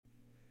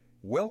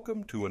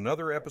Welcome to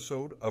another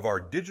episode of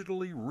our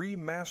digitally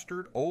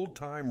remastered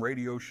old-time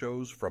radio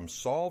shows from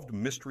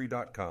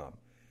SolvedMystery.com.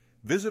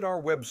 Visit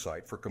our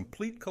website for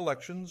complete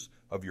collections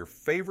of your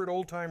favorite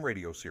old-time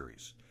radio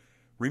series.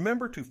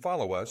 Remember to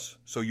follow us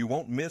so you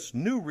won't miss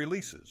new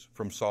releases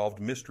from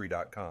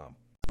SolvedMystery.com.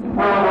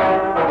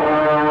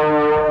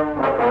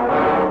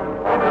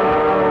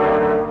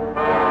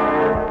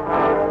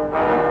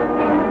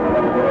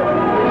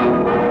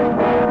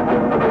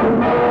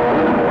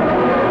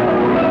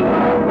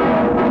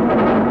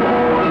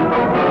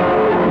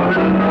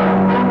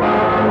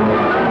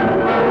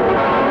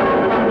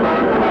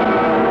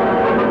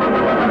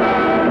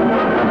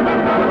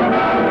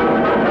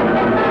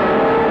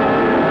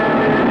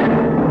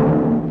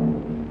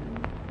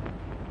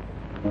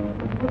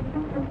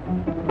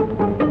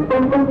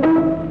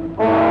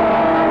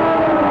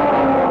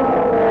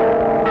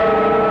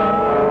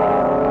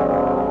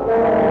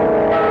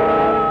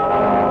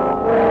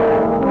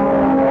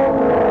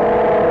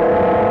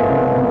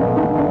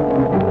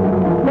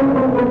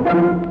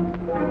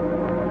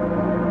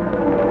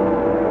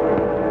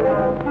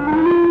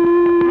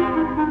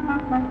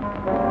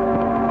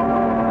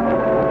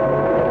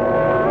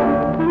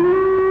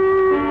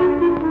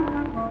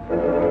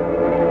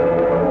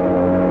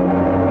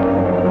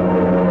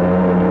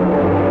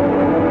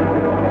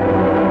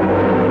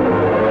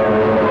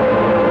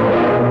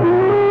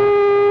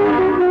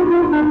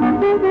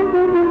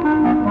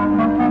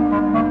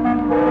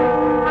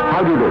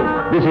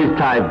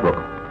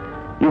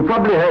 You've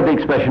probably heard the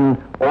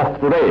expression, off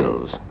the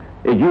rails.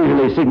 It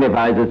usually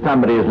signifies that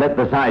somebody has let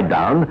the side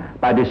down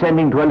by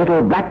descending to a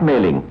little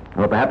blackmailing,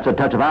 or perhaps a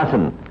touch of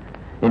arson.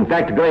 In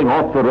fact, going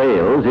off the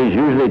rails is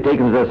usually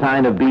taken as a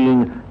sign of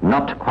being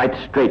not quite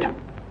straight.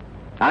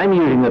 I'm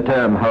using the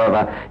term,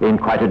 however, in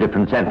quite a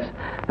different sense.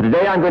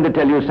 Today I'm going to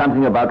tell you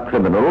something about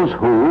criminals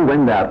who,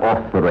 when they're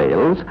off the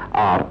rails,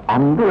 are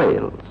on the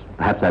rails.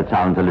 Perhaps that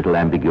sounds a little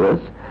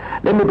ambiguous.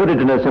 Let me put it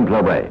in a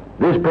simpler way.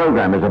 This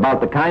program is about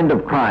the kind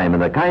of crime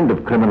and the kind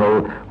of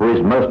criminal who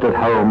is most at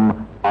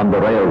home on the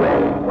railway.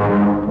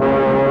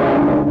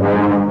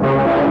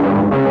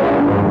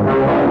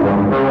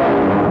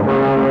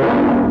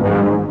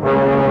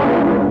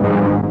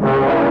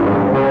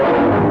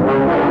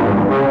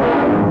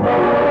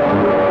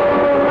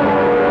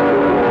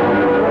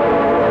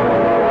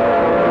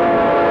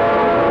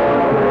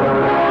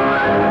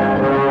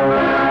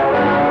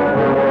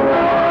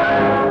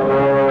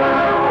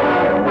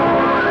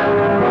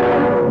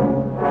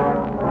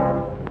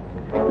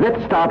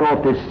 Start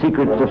off this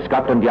Secrets of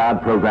Scotland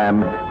Yard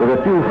program with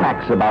a few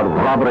facts about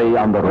robbery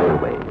on the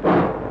railway.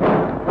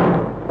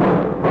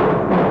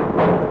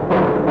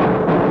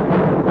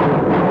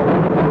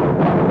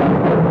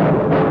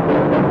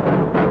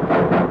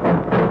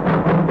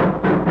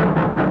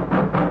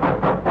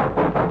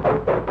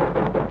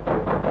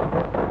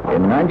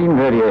 In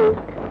 1938,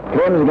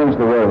 claims against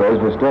the railways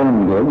for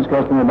stolen goods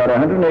costing about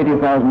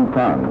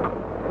 £180,000.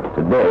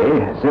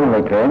 Today,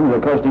 similar claims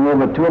are costing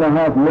over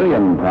 £2.5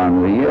 million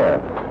a year.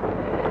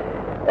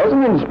 As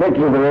an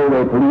inspector of the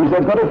railway police,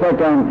 that's not a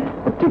fact I'm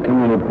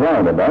particularly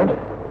proud about.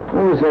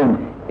 All the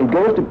same, it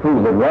goes to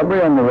prove that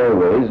robbery on the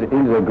railways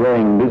is a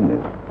growing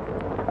business.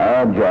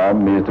 Our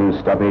job is to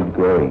stop it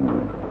growing.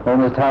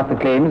 Almost half the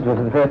claims were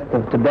for the theft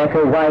of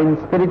tobacco, wine,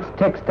 spirits,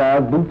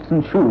 textiles, boots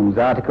and shoes,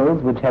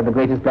 articles which have the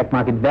greatest black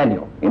market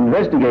value.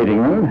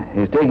 Investigating them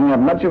is taking up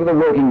much of the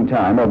working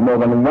time of more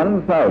than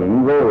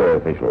 1,000 railway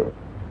officials.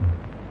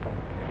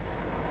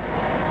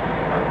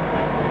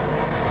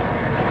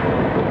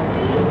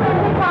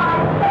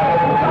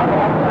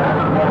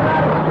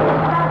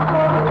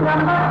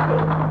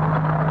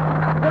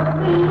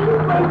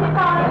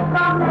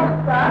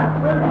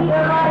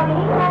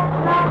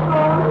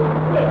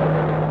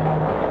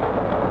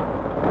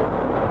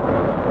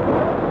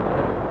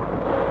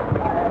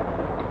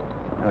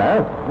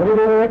 Hello? What are you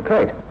doing with that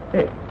crate?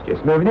 Hey,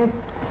 just moving it.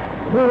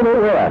 Moving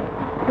it where?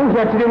 Who's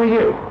that to do with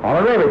you? On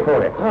a railway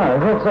porter. Oh,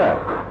 is that so?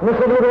 What's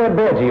the look of that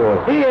badge of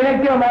yours? Here,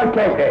 let go of my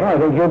crate there. I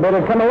think you'd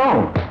better come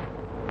along.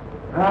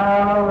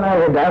 Oh,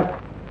 no, you don't.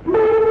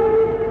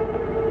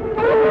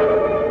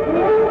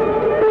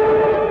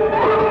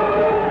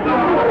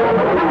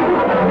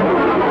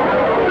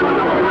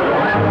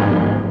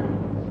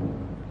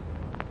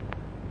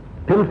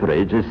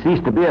 Pilferage has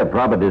ceased to be a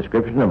proper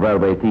description of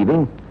railway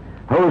thieving.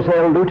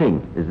 Wholesale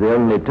looting is the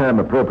only term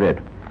appropriate.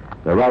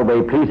 The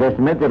railway police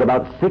estimate that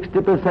about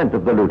 60%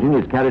 of the looting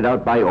is carried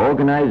out by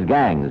organized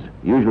gangs,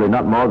 usually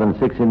not more than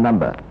 6 in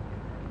number.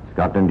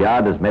 Scotland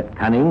Yard has met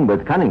cunning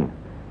with cunning,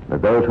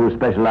 but those who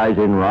specialize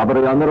in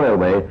robbery on the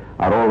railway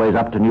are always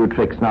up to new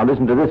tricks. Now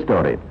listen to this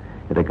story.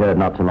 It occurred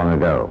not so long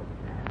ago.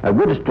 A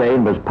goods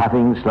train was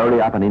puffing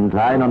slowly up an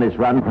incline on its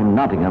run from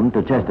Nottingham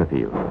to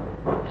Chesterfield.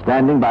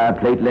 Standing by a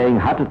plate-laying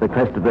hut at the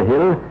crest of the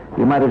hill,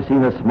 you might have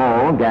seen a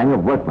small gang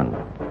of workmen.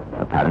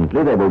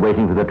 Apparently, they were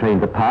waiting for the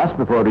train to pass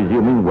before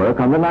resuming work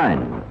on the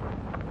line.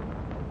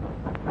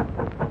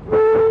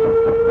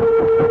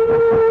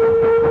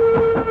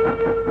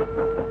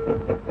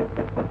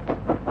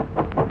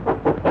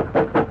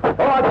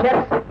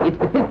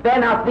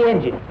 van off the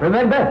engine.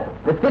 Remember?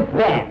 The 5th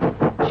van.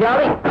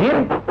 Charlie,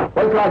 Jim,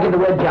 wait till I give the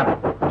word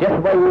jump. Just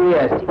the way we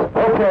rehearsed it.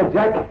 Okay,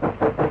 Jack.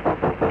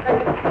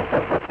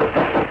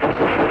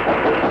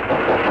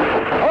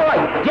 All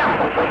right, jump.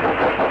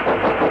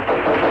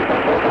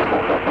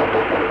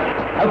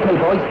 Okay,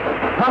 boys.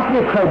 Pass me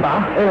a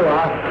crowbar. Here you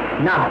are.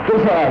 Now, give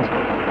us a hand.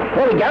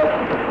 There we go.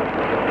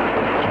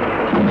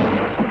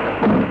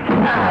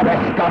 Ah,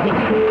 that's got it.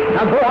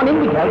 Now go on, in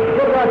we go.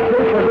 Look at that, Chief.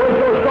 We're going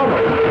through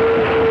trouble.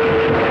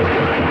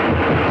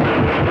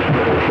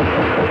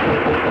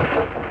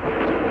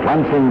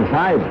 Once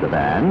inside the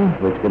van,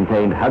 which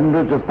contained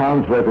hundreds of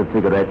pounds worth of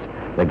cigarettes,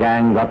 the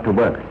gang got to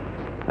work.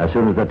 As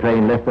soon as the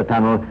train left the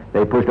tunnel,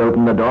 they pushed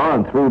open the door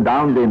and threw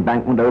down the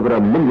embankment over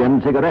 1 million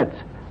cigarettes,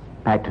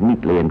 packed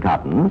neatly in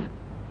cartons.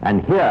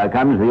 And here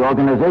comes the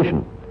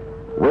organization.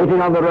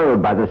 Waiting on the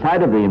road by the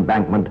side of the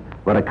embankment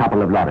were a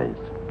couple of lorries.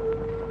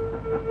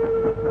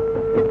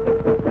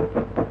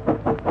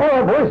 All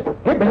right, boys.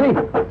 Get busy.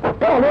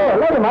 Go on there.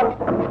 Load them up.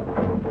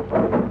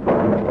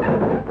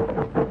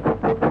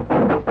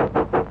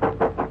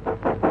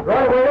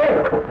 Right away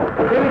there.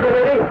 Things are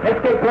ready.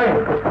 Let's get going.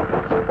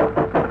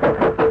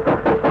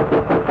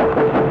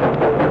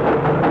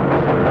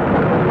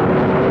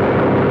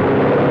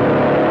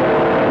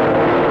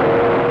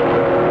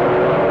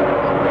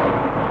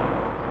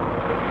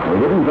 We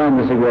didn't find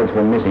the cigarettes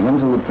were missing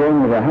until the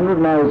train was 100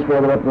 miles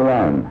further up the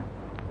line.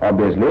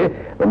 Obviously,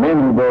 the men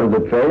who boarded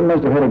the train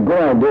must have had a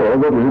good idea of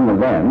what was in the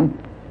van.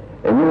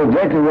 They knew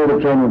exactly where the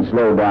train would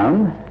slow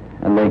down,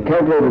 and they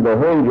calculated the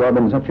whole job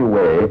in such a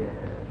way,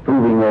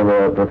 proving they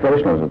were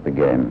professionals at the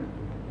game.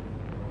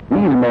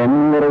 These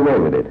men got away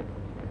with it.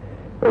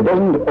 But it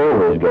doesn't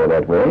always go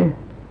that way.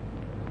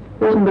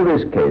 Listen to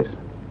this case.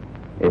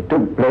 It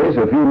took place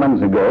a few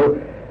months ago,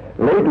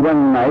 late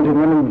one night at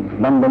one of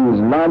London's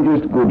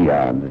largest goods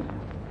yards.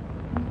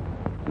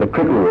 The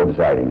Cricklewood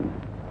siding.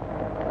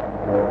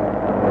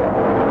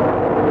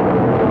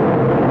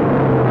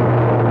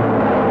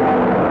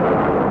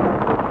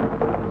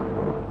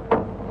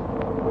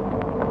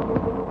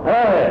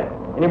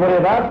 Anybody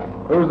about?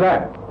 Who's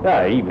that?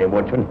 Evening,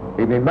 watchman.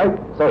 Evening, mate.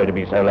 Sorry to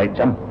be so late,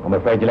 chum. I'm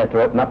afraid you'll have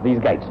to open up these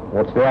gates.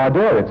 What's the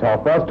idea? It's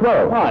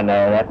 12:30. I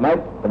know that, mate.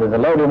 But there's a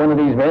load in one of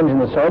these vans in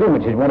the siding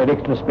which is wanted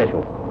extra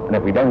special. And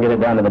if we don't get it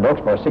down to the docks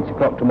by 6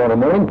 o'clock tomorrow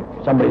morning,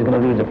 somebody's going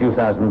to lose a few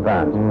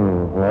 £1,000.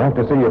 We'll have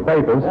to see your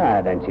papers.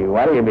 Don't you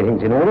worry.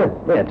 Everything's in order.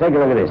 Here, take a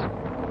look at this.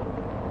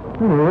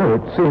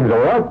 It seems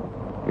all right.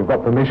 You've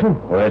got permission?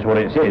 Well, that's what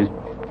it says.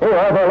 All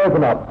right, I'll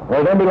open up.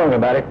 Well, don't be long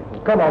about it.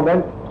 Come on,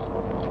 then.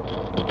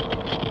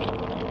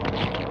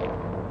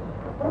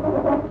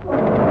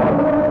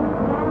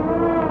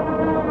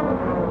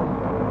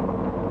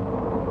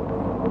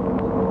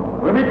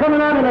 We'll be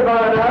coming out in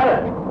about an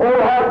hour. All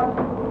right.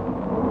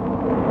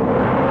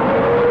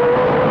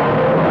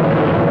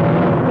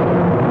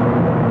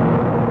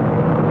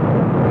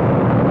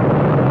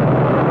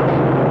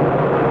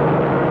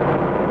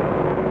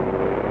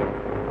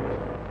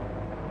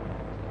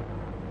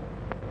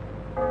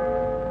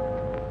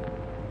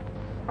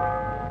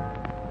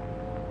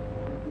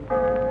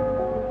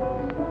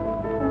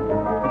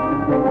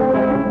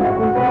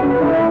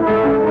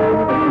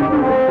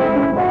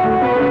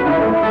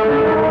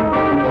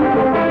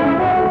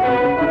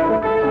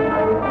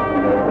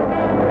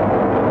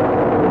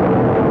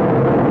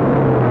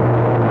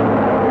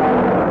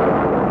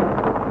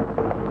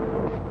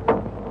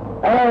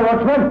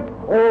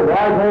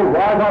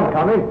 I'm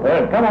coming.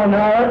 Come on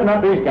now, open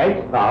up these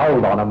gates. Now,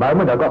 hold on a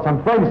moment. I've got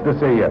some friends to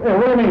see you.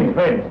 What do you mean,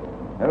 friends?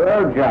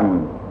 Hello,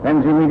 John.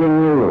 Fancy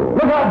meeting you.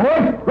 Look out,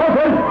 boys!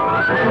 Ruffin!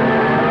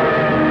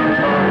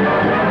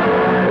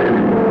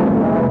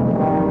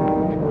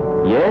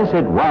 Yes,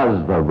 it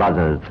was the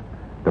Ruzzers,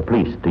 the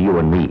police to you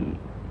and me.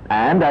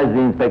 And as the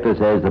inspector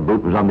says, the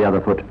boot was on the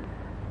other foot.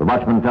 The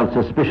watchman felt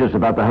suspicious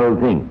about the whole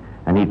thing,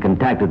 and he'd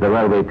contacted the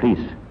railway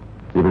police.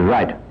 He was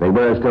right. They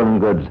were stolen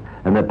goods,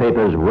 and the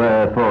papers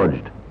were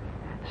forged.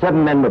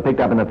 7 men were picked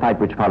up in a fight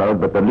which followed,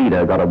 but the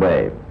leader got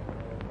away.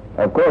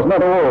 Of course,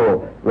 not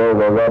all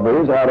railway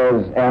robberies are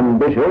as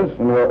ambitious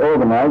and were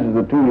organized as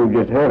the two you've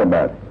just heard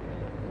about.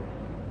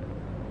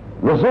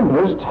 The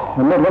simplest,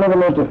 and yet one of the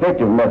most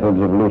effective methods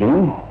of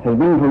looting, has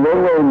been for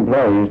railway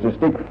employees to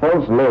stick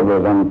false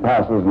labels on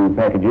parcels and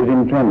packages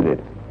in transit.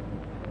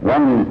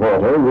 One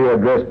porter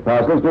readdressed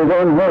parcels to his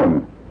own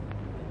home.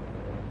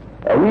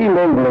 A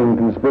relabeling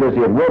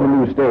conspiracy at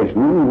Waterloo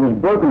Station was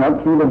broken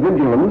up through the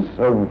vigilance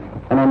of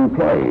an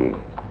employee.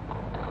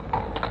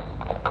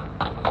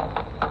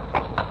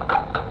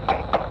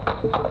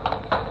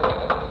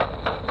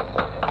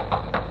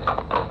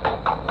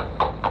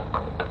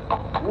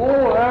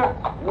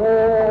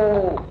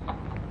 Whoa!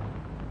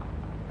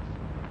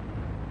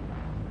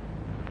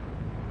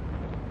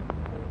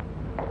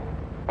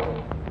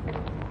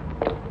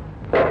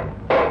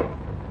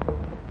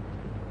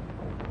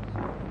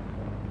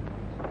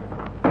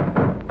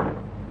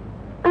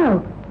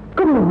 Oh,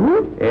 good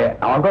morning. Yeah,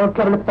 I've got a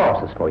couple of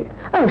parcels for you.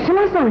 Oh, shall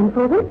I sign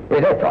for them? Yeah,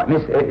 that's right,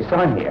 miss.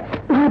 Sign here.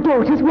 My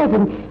daughter's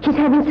wedding. She's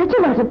having such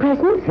a lot of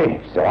presents.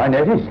 So I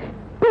noticed.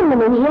 Bring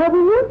them in here,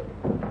 will you?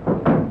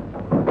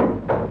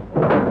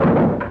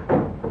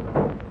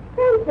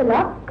 There's the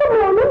lock. Good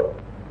morning.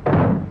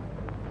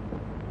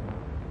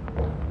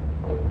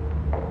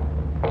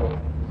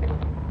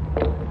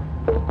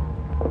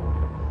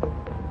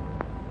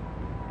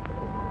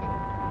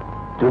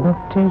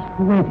 Daughter's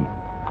wedding.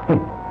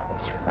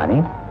 That's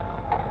funny.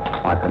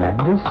 I can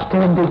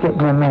understand her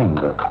getting a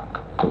mangle.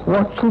 But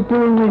what's she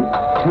doing with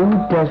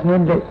 2 dozen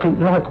electric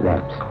light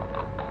lamps?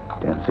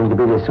 Don't seem to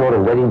be the sort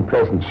of wedding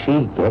present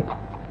she'd get.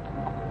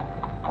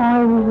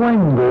 I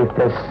wonder if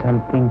there's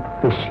something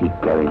fishy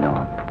going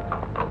on.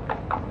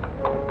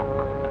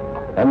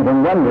 And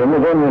from wondering, we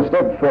went a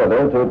step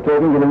further to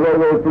talking to the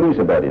railway police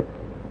about it.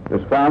 It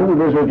was found that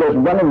this was just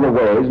one of the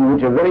ways in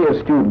which a very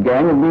astute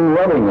gang had been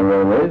robbing the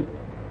railways.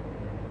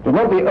 It was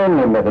not the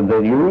only method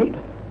they used.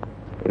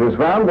 It was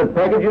found that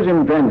packages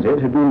in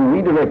transit had been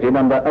redirected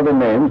under other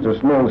names to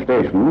small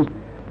stations,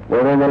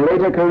 where they were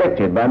later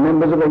collected by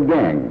members of a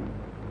gang,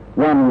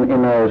 one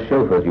in a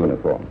chauffeur's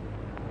uniform.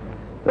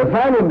 The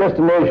final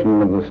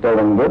destination of the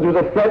stolen goods was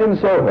a flat in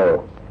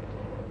Soho,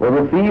 where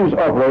the thieves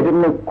operated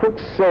in a quick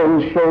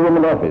sales showroom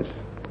and office.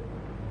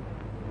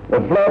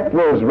 The flat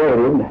was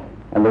raided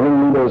and the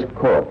ringleaders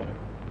caught.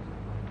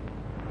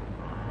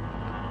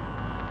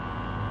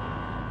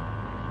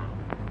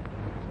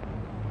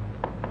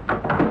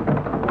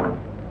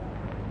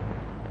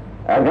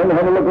 I've come to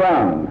have a look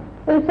round.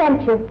 Who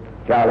sent you?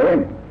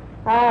 Charlie?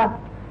 Ah,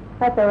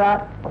 that's all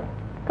right.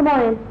 Come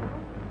on in.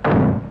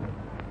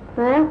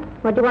 Well,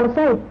 what do you want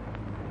to see?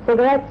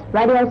 Cigarettes,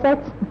 radio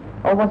sets,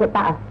 or was it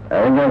butter?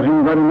 I think I've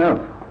seen quite enough.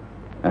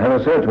 I have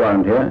a search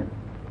warrant here.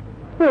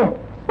 Here,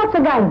 what's the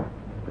game?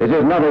 This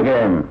is not a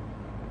game.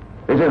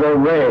 This is a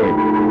raid.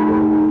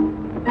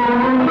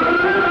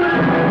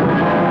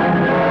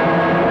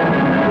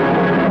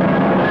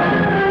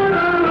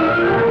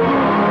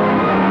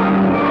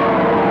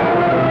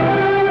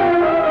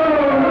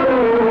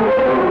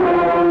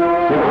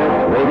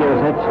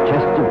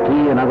 Chests of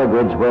tea and other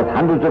goods worth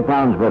hundreds of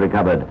pounds were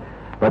recovered.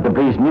 But the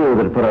police knew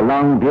that for a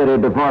long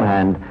period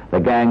beforehand, the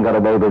gang got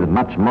away with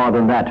much more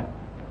than that.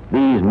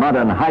 These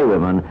modern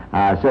highwaymen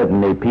are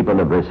certainly people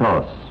of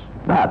resource.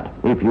 But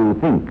if you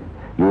think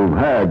you've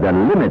heard the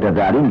limit of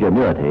their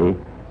ingenuity,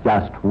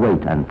 just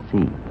wait and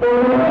see.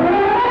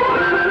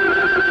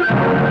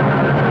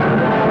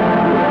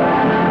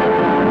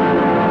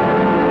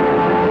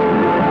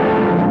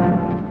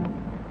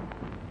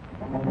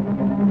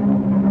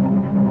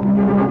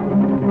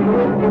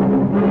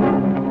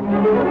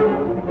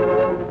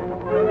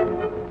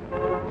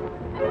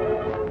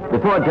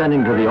 Before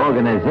turning to the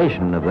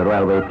organization of the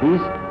railway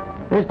police,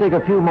 let's take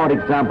a few more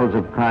examples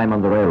of crime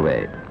on the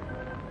railway.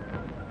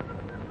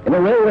 In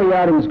a railway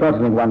yard in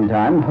Scotland at one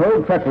time,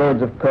 whole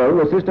truckloads of coal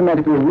were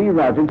systematically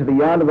rerouted to the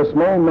yard of a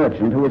small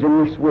merchant who was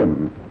in the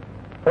swim.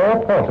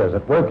 4 porters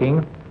at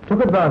Woking took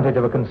advantage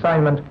of a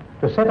consignment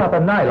to set up a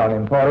nylon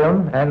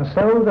emporium and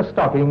sell the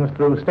stockings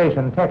through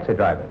station taxi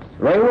drivers.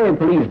 Railway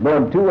police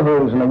bored 2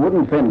 holes in a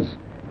wooden fence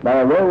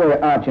by a railway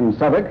arch in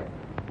Southwark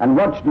and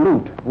watched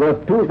loot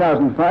worth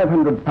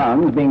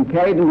 £2,500 being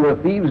carried into a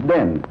thieves'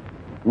 den.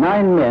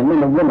 9 men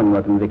and a woman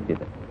were convicted.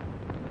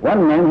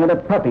 One man had a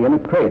puppy in a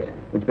crate,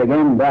 which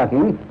began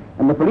barking,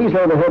 and the police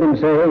overheard him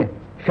say,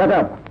 "Shut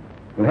up.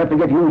 You'll have to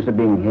get used to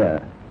being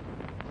here."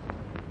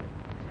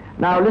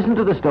 Now listen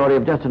to the story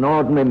of just an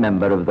ordinary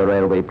member of the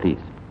railway police.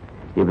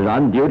 He was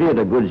on duty at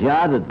a goods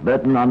yard at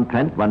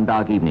Burton-on-Trent one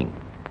dark evening.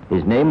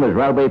 His name was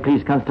Railway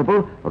Police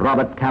Constable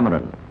Robert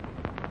Cameron.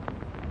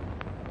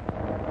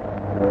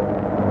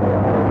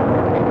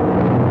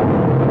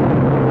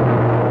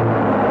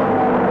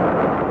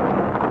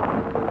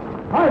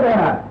 Hi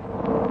there.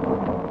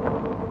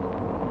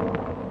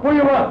 What do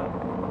you want?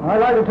 I'd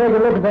like to take a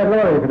look at that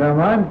lorry, if you don't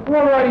mind.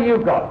 What lorry you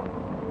got?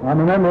 I'm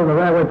a member of the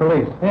railway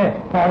police. Yeah,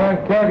 I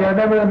don't care if you're a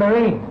member of the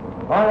Marines.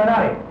 On the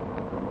night.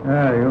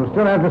 You'll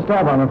still have to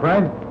stop, I'm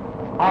afraid.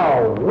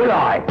 Oh, will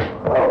I?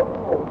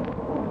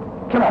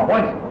 Come on,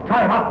 boys.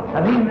 Tie him up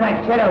and leave him in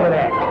that shed over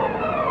there.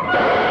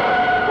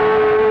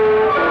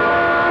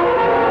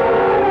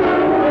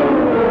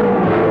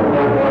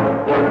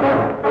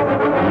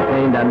 He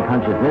feigned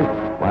unconsciousness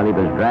while he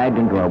was dragged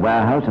into a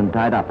warehouse and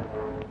tied up.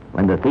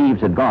 When the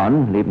thieves had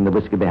gone, leaving the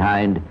whiskey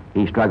behind,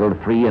 he struggled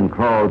free and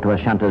crawled to a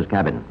shunter's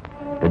cabin.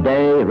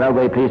 Today,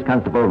 Railway Police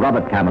Constable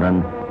Robert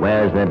Cameron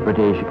wears the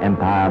British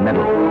Empire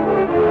Medal.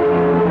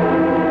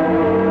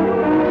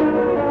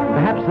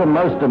 Perhaps the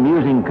most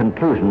amusing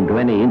conclusion to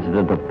any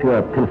incident of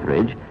pure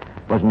pilferage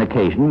was an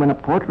occasion when a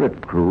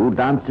portrait crew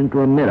danced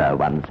into a mirror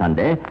one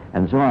Sunday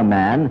and saw a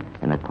man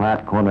in a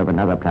quiet corner of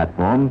another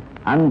platform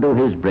undo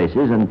his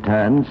braces and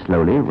turn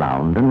slowly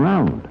round and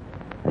round.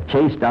 A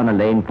chase down a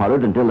lane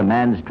followed until the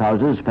man's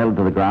trousers fell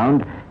to the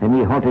ground and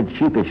he halted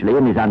sheepishly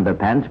in his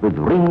underpants with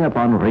ring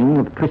upon ring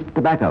of twist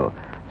tobacco,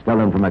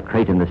 stolen from a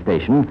crate in the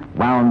station,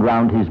 wound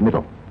round his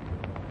middle.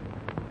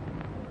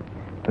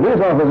 Police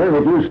officers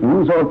at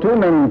Euston saw 2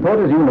 men in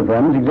porters'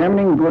 uniforms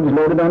examining goods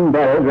loaded on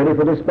barrels ready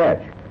for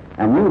dispatch,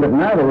 and knew that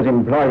neither was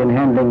employed in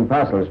handling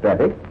parcels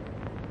traffic.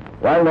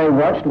 While they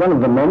watched, one of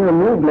the men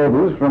removed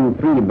labels from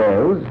 3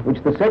 bales,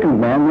 which the second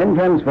man then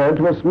transferred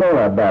to a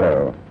smaller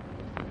barrow.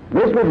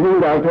 This was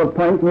wheeled out to a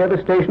point near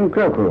the station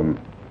cloakroom.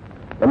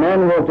 The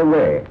man walked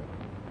away,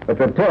 but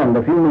returned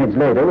a few minutes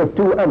later with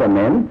 2 other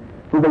men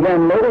who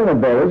began loading the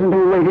bales into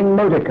a waiting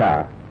motor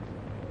car.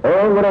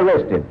 All were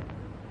arrested.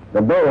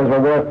 The bales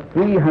were worth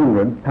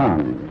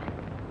 £300.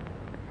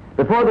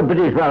 Before the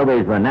British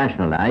Railways were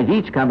nationalised,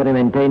 each company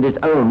maintained its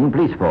own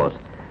police force,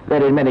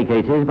 led in many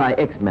cases by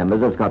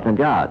ex-members of Scotland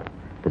Yard.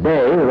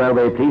 Today, the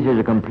railway police is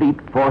a complete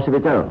force of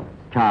its own,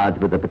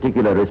 charged with the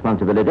particular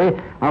responsibility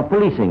of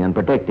policing and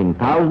protecting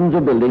thousands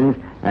of buildings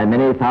and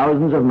many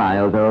thousands of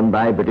miles owned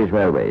by British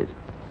Railways.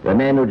 The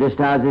men who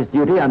discharge this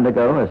duty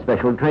undergo a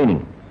special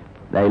training.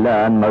 They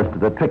learn most of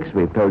the tricks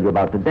we've told you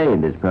about today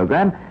in this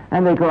program,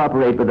 and they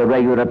cooperate with the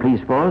regular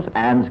police force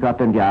and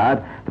Scotland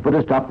Yard to put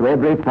a stop to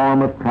every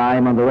form of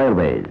crime on the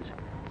railways.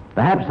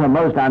 Perhaps the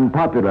most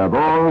unpopular of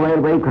all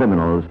railway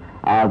criminals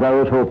are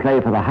those who play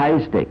for the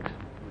high stakes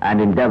and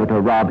endeavor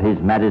to rob His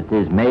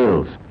Majesty's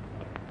mails.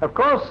 Of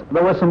course,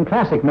 there were some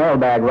classic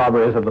mailbag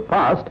robberies of the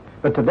past,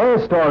 but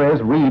today's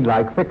stories read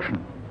like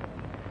fiction.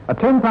 A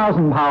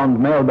 £10,000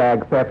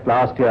 mailbag theft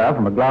last year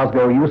from a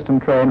Glasgow Euston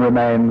train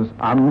remains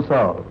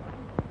unsolved.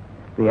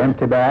 The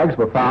empty bags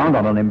were found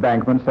on an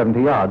embankment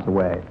 70 yards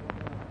away.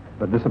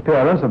 The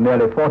disappearance of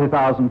nearly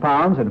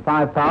 £40,000 in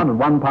 £5 and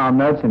 £1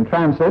 notes in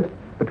transit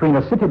between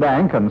a city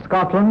bank and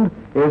Scotland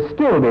is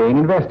still being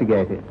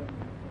investigated.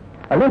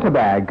 A letter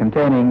bag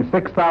containing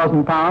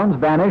 £6,000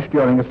 vanished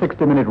during a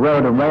 60-minute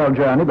road and rail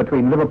journey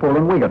between Liverpool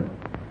and Wigan.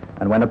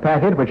 And when a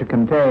packet which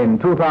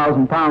contained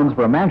 £2,000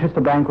 for a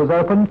Manchester bank was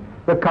opened,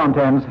 the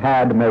contents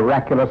had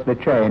miraculously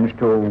changed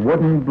to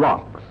wooden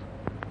blocks.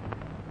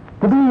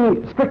 To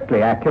be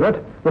strictly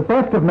accurate, the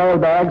theft of mail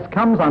bags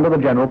comes under the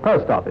General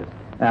Post Office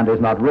and is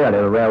not really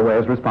the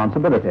railway's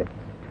responsibility.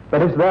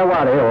 But it's their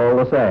worry all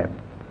the same.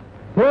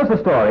 Here's the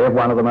story of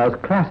one of the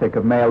most classic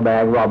of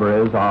mailbag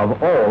robberies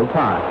of all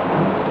time.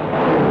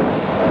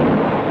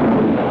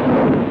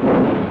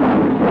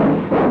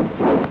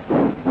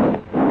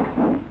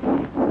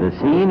 The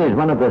scene is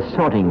one of the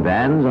sorting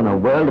vans on a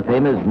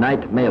world-famous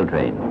night mail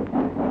train.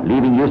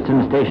 Leaving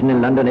Euston Station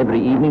in London every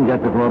evening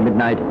just before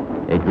midnight,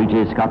 it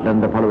reaches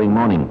Scotland the following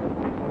morning.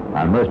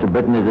 While most of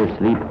Britain is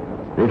asleep,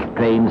 this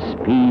train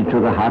speeds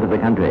through the heart of the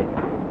country.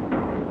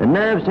 The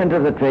nerve centre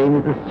of the train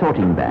is the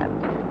sorting van,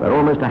 where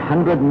almost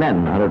 100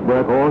 men are at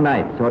work all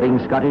night sorting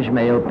Scottish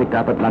mail picked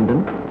up at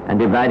London and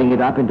dividing it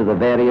up into the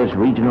various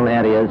regional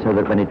areas so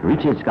that when it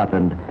reaches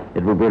Scotland,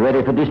 it will be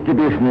ready for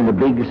distribution in the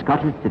big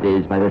Scottish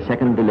cities by the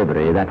second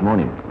delivery that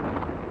morning.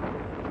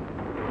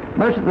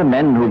 Most of the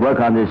men who work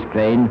on this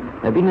train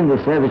have been in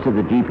the service of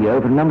the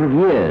GPO for a number of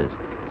years,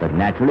 but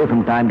naturally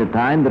from time to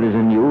time there is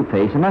a new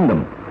face among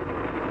them.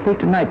 Take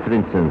tonight, for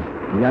instance,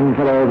 the young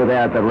fellow over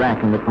there at the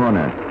rack in the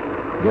corner.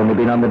 He's only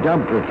been on the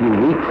job for a few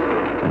weeks,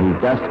 and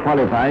he's just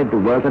qualified to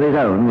work on his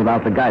own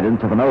without the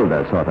guidance of an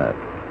older sorter.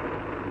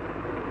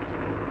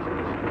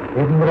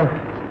 Edinburgh,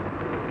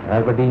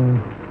 Aberdeen,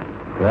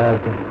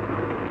 Glasgow,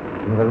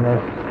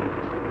 Inverness,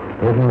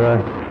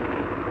 Edinburgh.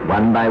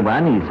 One by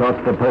one, he sorts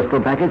the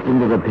postal packets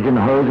into the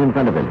pigeonholes in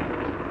front of him.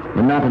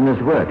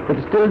 Monotonous work, but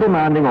still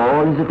demanding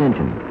all his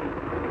attention.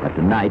 But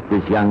tonight,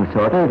 this young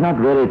sorter is not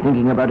really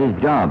thinking about his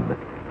job.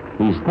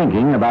 He's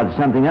thinking about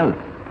something else.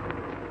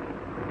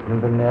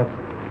 Inverness,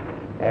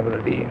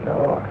 Aberdeen,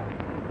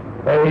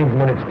 5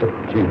 minutes to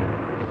 2.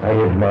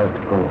 5 miles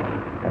to go.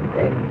 And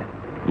then...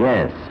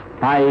 Yes,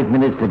 5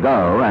 minutes to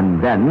go,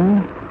 and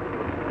then...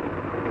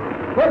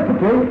 Wait for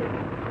 2.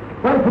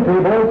 Wait for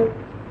 2, boys.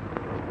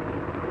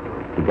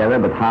 Together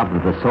with half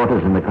of the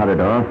sorters in the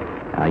corridor,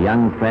 our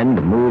young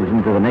friend moves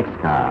into the next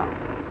car,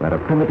 where a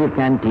primitive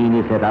canteen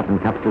is set up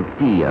and cups of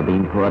tea are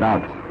being poured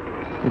out.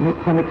 He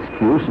makes some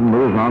excuse and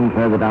moves on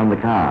further down the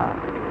car.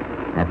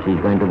 Perhaps he's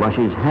going to wash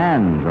his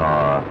hands,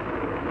 or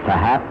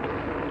perhaps...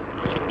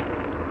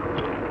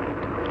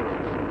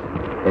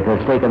 It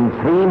has taken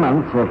 3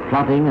 months of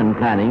plotting and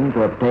planning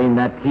to obtain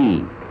that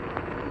key.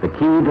 The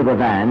key to the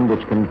van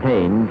which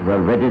contains the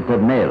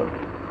registered mail.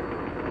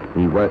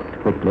 He worked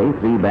quickly,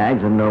 3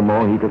 bags and no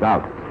more he took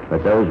out,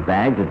 but those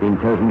bags had been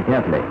chosen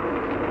carefully.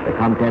 The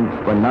contents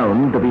were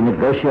known to be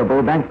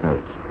negotiable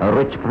banknotes, a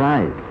rich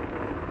prize.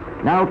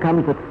 Now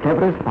comes the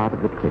cleverest part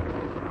of the trick.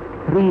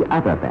 3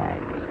 other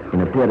bags,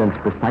 in appearance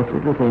precisely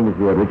the same as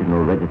the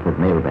original registered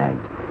mail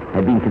bags,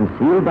 had been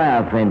concealed by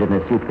our friend in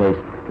a suitcase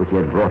which he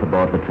had brought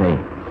aboard the train.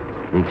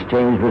 The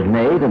exchange was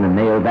made and the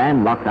mail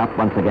van locked up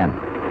once again.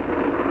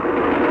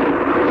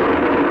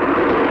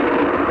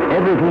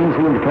 Everything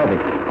seemed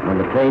perfect. When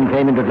the train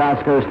came into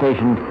Glasgow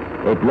station,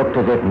 it looked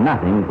as if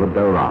nothing could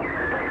go wrong.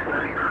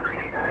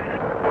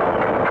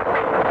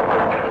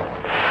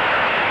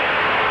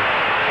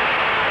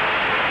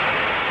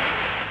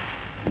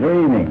 Good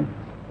evening.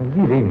 Good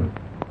evening.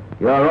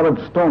 You're Robert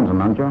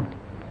Staunton, aren't you?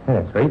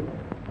 That's right.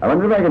 I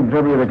wonder if I could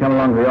trouble you to come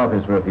along to the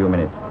office for a few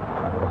minutes.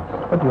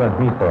 What do you want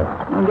me for?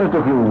 Just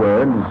a few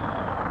words.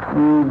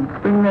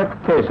 Bring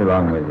that case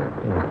along with you.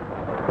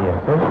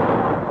 Yes, sir.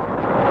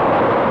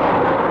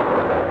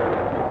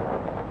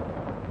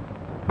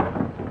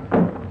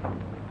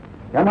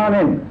 Come on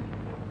in.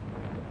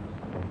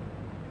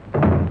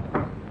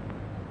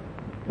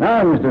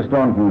 Now, Mr.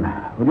 Staunton,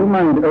 would you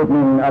mind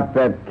opening up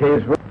that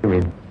case for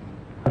me?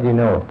 How do you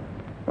know?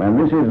 Well,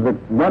 this is the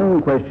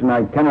one question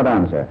I cannot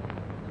answer.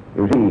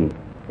 You see,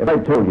 if I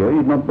told you,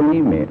 you'd not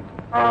believe me.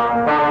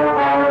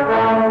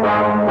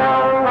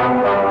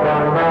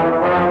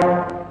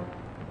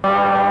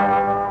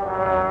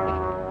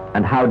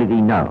 And how did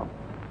he know?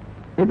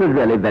 It was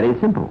really very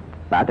simple.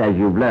 But as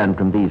you've learned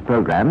from these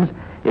programs,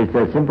 it's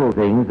the simple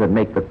things that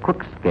make the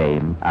crook's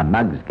game a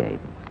mug's game.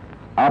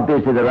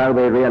 Obviously, the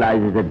railway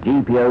realizes that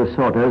GPO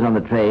sorters on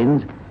the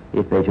trains,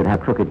 if they should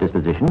have crooked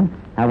disposition,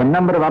 have a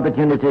number of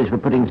opportunities for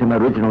putting some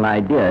original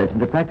ideas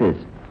into practice.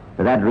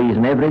 For that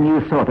reason, every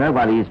new sorter,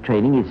 while he's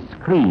training, is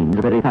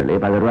screened very thoroughly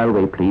by the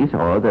railway police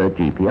or the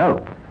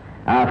GPO.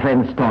 Our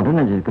friend Staunton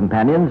and his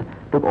companions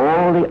took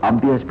all the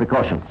obvious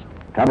precautions.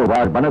 Trouble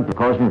was, one of the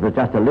precautions was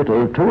just a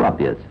little too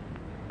obvious.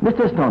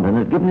 Mr. Staunton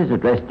had given his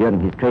address during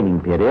his training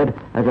period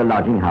as a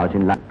lodging house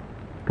in London.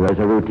 As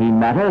a routine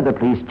matter, the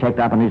police checked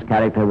up on his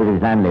character with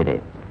his landlady.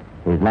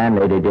 His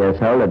landlady, dear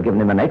soul, had given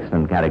him an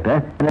excellent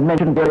character and had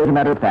mentioned, as a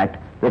matter of fact,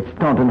 that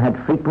Staunton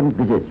had frequent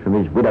visits from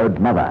his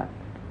widowed mother.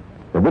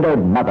 The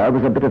widowed mother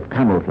was a bit of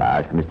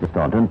camouflage for Mr.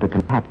 Staunton to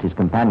compact his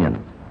companions.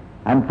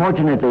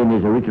 Unfortunately, in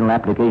his original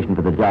application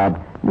for the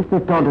job,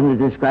 Mr. Staunton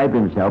had described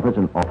himself as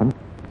an orphan.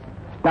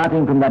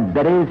 Starting from that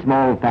very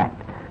small fact,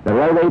 the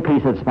railway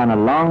police had spun a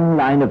long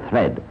line of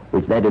thread,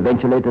 which led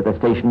eventually to the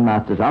station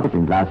master's office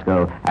in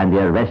Glasgow and the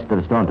arrest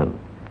of Staunton.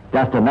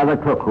 Just another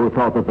crook who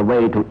thought that the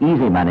way to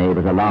easy money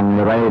was along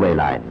the railway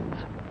lines.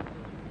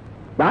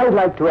 I'd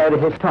like to add a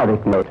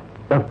historic note.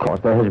 Of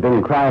course, there has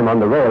been crime on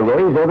the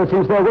railways ever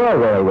since there were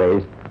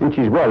railways, which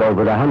is well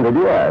over 100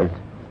 years.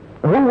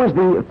 Who was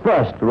the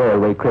first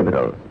railway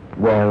criminal?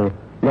 Well,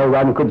 no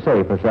one could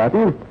say for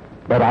certain,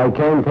 but I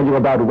can tell you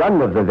about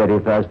one of the very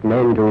first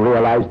men to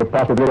realize the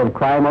possibility of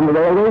crime on the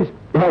railways,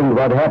 and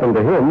what happened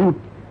to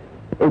him.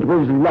 It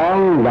was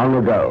long, long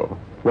ago,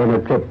 when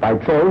a trip by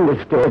train was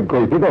still a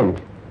great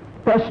event.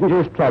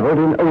 Passengers traveled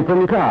in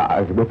open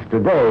cars, which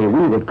today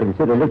we would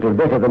consider little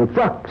better than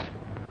trucks.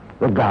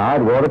 The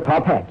guard wore a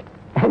top hat,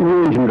 and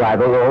the engine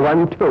driver wore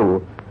one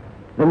too.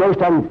 The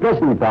most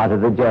unpleasant part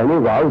of the journey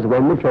was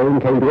when the train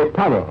came to a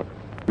tunnel.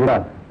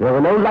 There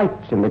were no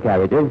lights in the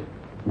carriages.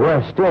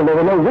 Worse still, there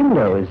were no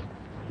windows.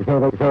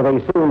 So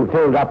they soon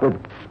filled up with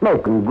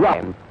smoke and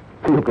grime.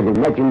 You could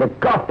imagine the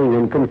coughing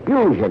and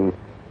confusion.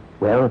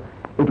 Well,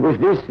 it was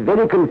this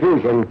very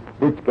confusion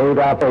which gave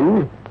our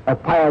friend, a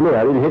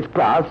pioneer in his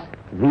class,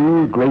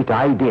 the great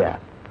idea.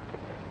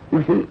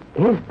 You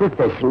see, his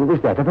profession was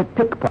that of a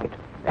pickpocket,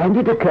 and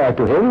it occurred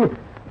to him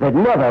that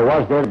never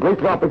was there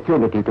greater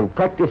opportunity to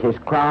practice his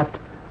craft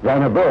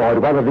than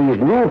aboard one of these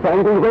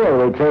newfangled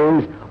railway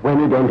trains when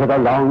he'd entered a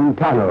long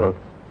tunnel.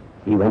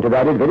 He went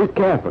about it very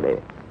carefully.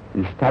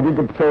 He studied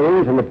the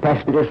trains and the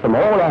passengers from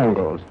all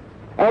angles,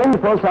 and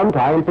for some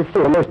time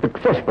pursued a most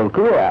successful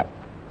career.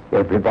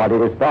 Everybody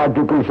was far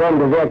too concerned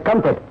with their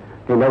comfort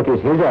to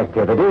notice his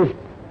activities,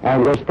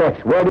 and when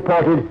thefts were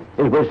reported,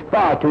 it was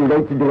far too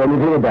late to do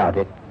anything about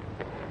it.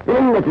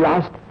 Then, at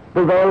last,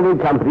 the railway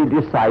company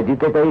decided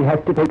that they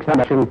had to take some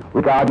action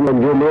regarding the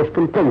numerous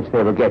complaints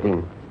they were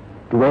getting.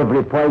 To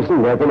every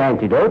poison there's an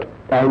antidote,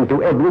 and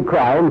to every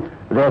crime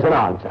there's an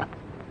answer.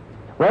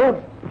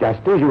 Well,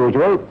 just as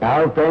usual,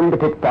 our friend the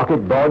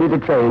pickpocket boarded a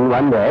train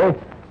one day,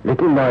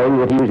 little knowing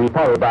that he was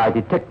followed by a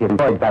detective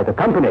employed by the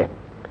company.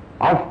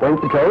 Off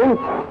went the train.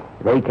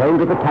 They came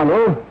to the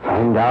tunnel,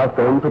 and our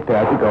friend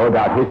prepared to go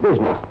about his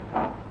business.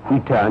 He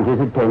turned his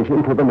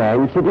attention to the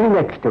man sitting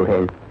next to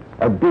him,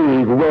 a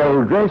big,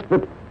 well-dressed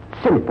but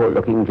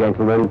simple-looking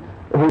gentleman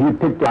who he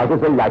picked out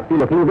as a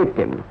likely-looking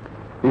victim.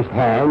 His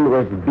hand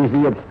was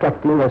busy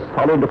abstracting a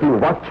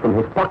solid-looking watch from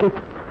his pocket,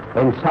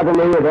 and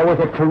suddenly there was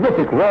a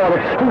terrific roar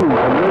of steam from the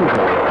engine,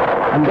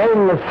 and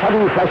then a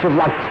sudden flash of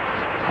light,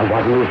 and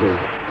what is it?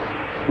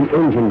 The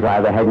engine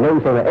driver had no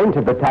sooner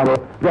entered the tunnel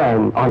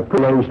than, on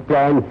prearranged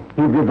plan,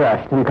 he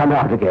reversed and come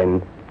out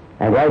again.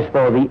 And as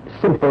for the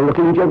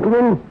simple-looking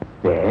gentleman,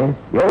 yes,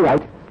 you're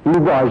right, he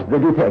was the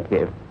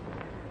detective.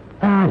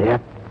 Ah, dear,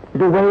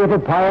 the way of a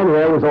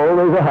pioneer was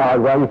always a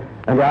hard one,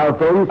 and our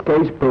friend's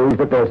case proves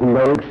that there's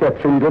no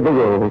exception to the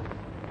rule.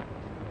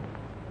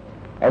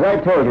 As I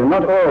told you,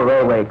 not all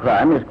railway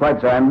crime is quite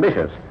so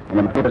ambitious.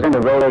 In 50%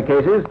 of railway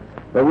cases,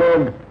 the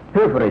word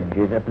pilferage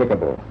is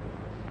applicable.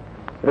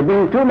 There have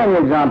been too many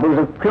examples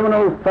of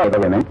criminal fight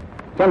women,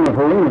 some of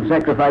whom have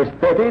sacrificed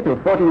 30 to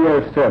 40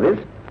 years' service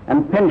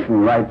and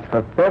pension rights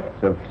for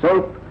thefts of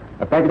soap,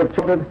 a packet of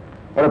chocolate,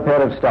 or a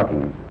pair of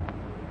stockings.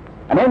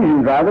 An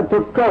engine driver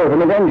took coal from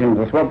his engine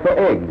to swap for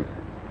eggs.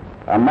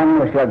 A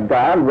Manchester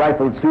guard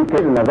rifled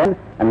suitcases in a van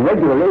and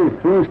regularly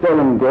threw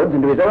stolen goods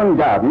into his own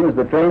garden as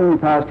the train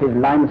passed his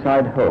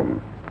line-side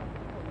home.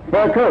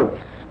 Fur coats,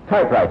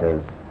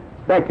 typewriters,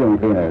 vacuum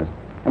cleaners,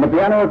 and a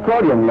piano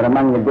accordion were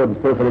among the goods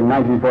pilfered in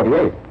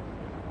 1948.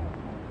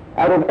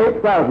 Out of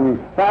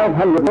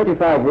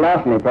 8,585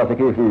 larceny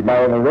prosecutions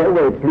by the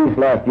railway police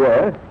last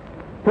year,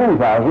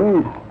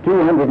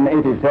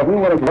 2,287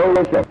 were at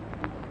railway theft.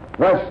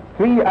 Thus,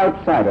 3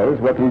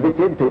 outsiders were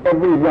convicted to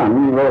every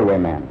 1 railway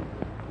man.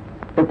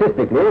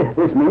 Statistically,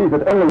 this means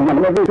that only 1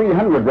 in every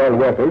 300 rail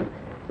workers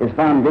is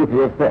found guilty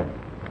of theft.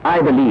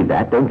 I believe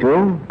that, don't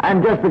you?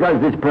 And just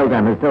because this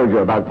program has told you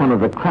about some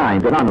of the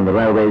crimes going on the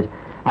railways,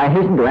 I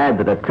hasten to add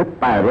that a trip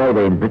by a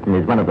railway in Britain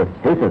is one of the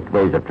safest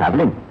ways of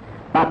travelling.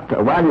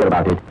 But while you're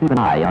about it, keep an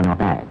eye on your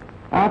bag.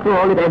 After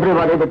all, if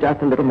everybody were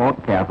just a little more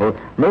careful,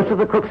 most of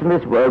the crooks in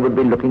this world would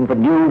be looking for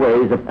new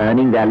ways of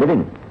earning their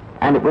living.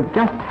 And it would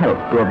just help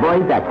to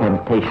avoid that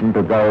temptation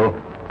to go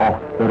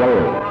off the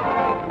rails.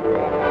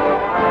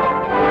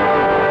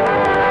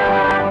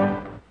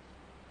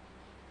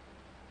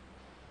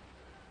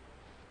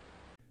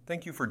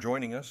 Thank you for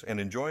joining us and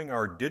enjoying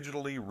our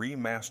digitally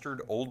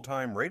remastered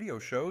old-time radio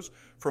shows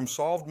from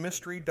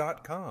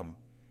SolvedMystery.com.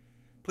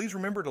 Please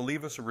remember to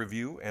leave us a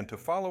review and to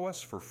follow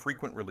us for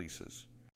frequent releases.